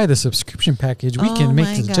you buy the subscription package, we can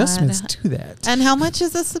make adjustments to that. And how much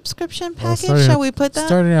is a subscription package? Shall we put that?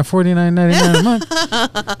 Starting at $49.99 a month.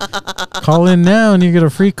 Call in now and you get a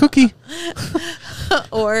free cookie.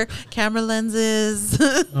 Or camera lenses.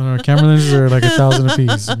 Oh, no, camera lenses are like $1,000 a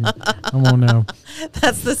piece. I won't know.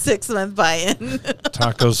 That's the 6-month buy-in.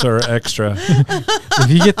 Tacos are extra. If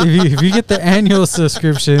you get the annual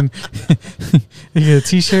subscription, you get a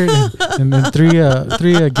T-shirt and then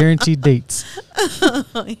three guaranteed dates.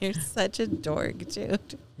 Oh, you're such a dork,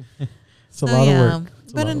 dude. It's a lot of work.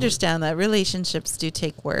 But understand that relationships do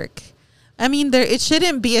take work. I mean, it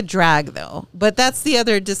shouldn't be a drag, though. But that's the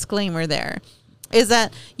other disclaimer there. Is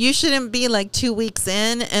that you shouldn't be like 2 weeks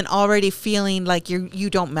in and already feeling like you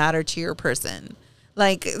don't matter to your person.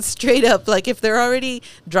 Like straight up, like if they're already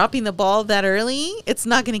dropping the ball that early, it's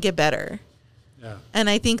not going to get better. Yeah. And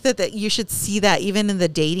I think that you should see that even in the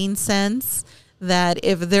dating sense, that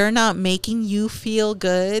if they're not making you feel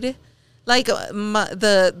good, like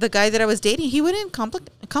the guy that I was dating, he wouldn't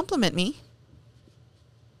compliment me.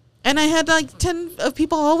 And I had like 10 of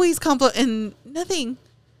people always compliment and nothing.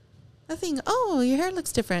 Oh, your hair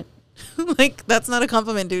looks different. Like, that's not a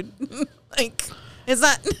compliment, dude. Like, it's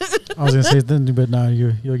not. I was going to say something, but no,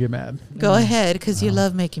 you'll get mad. Go ahead, because you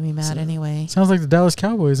love making me mad anyway. Sounds like the Dallas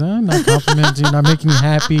Cowboys, huh? Not complimenting you, not making you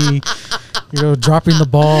happy. Dropping the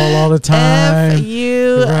ball all the time. F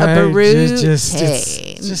you, right? a Baruch.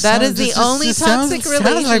 That is the only toxic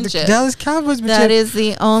relationship. Like the Dallas Cowboys. That is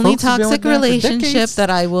the only toxic relationship that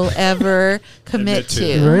I will ever commit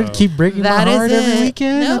to. Right? Keep breaking my heart every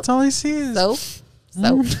weekend. Nope. That's all I see is. So.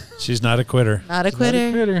 She's not a quitter. Not a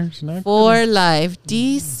quitter. She's not a quitter. For life.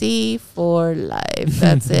 DC for life.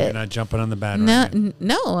 That's it. You're not jumping on the bandwagon.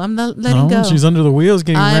 No, I'm not letting go. She's under the wheels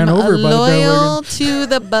getting ran over by the bandwagon. I'm loyal to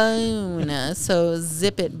the bone. So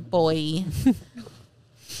zip it, boy.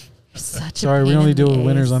 Sorry, we only deal with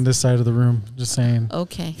winners on this side of the room. Just saying.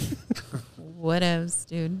 Okay. What else,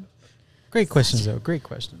 dude? Great questions, though. Great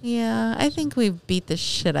questions. Yeah, I think we beat the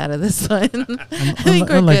shit out of this one. I think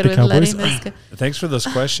we're good with letting this go. Thanks for those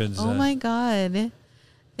questions. Oh, my God.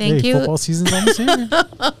 Thank you. Football season's almost here.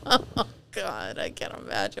 Oh, God. I can't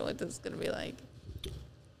imagine what this is going to be like.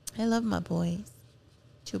 I love my boys.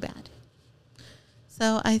 Too bad.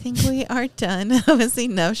 So I think we are done. That was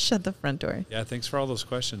enough. Shut the front door. Yeah, thanks for all those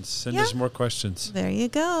questions. Send us more questions. There you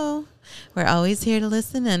go. We're always here to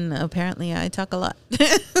listen, and apparently I talk a lot.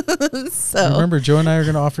 So remember, Joe and I are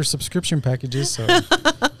going to offer subscription packages, so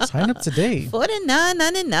sign up today.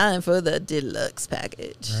 $49.99 for the deluxe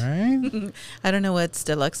package. Right? I don't know what's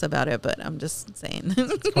deluxe about it, but I'm just saying.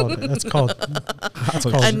 That's called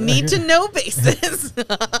a need-to-know basis.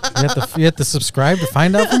 You have to subscribe to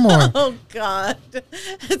find out for more. Oh, God.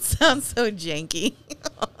 It sounds so janky.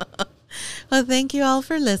 Well, thank you all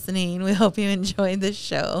for listening. We hope you enjoyed this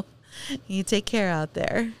show. You take care out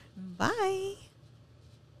there. Bye.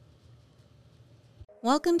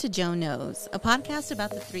 Welcome to Joe Knows, a podcast about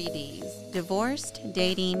the 3 Ds: divorced,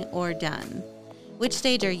 dating, or done. Which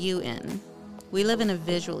stage are you in? We live in a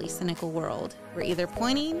visually cynical world. We're either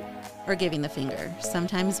pointing or giving the finger,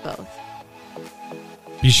 sometimes both.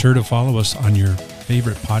 Be sure to follow us on your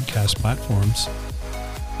favorite podcast platforms.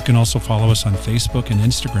 You can also follow us on Facebook and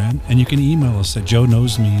Instagram, and you can email us at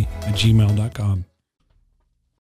joeknowsme@gmail.com.